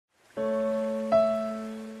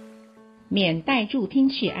免戴助听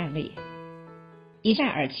器案例。一架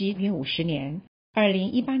耳机约50年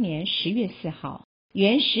，2018年10月4号，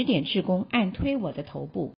原始点志工按推我的头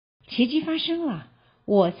部，奇迹发生了，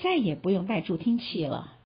我再也不用戴助听器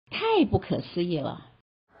了，太不可思议了。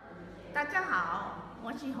大家好，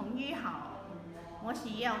我是洪玉豪，我是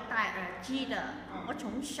要戴耳机的。我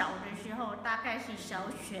从小的时候，大概是小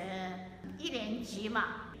学1年级嘛，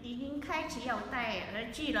已经开始要戴耳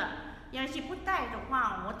机了。要是不戴的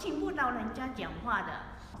话，我听不到人家讲话的。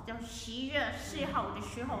到10月4号的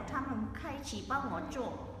时候，他们开始帮我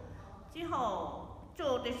做，之后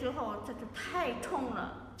做的时候这就太痛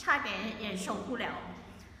了，差点也受不了。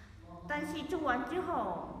但是做完之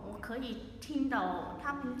后，我可以听到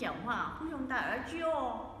他们讲话，不用戴耳机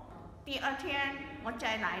哦。第2天我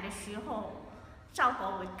再来的时候，效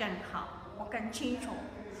果会更好，我更清楚，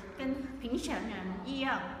跟平常人一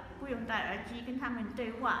样，不用戴耳机跟他们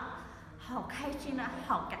对话，好开心啊，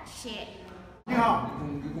好感谢。你好，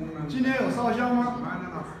今天有烧香吗？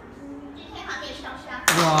今天还没烧香。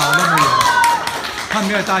哇，那么有，他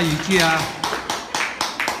没有搭雨具啊？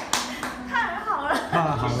太好了。太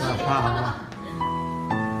好了，太好了。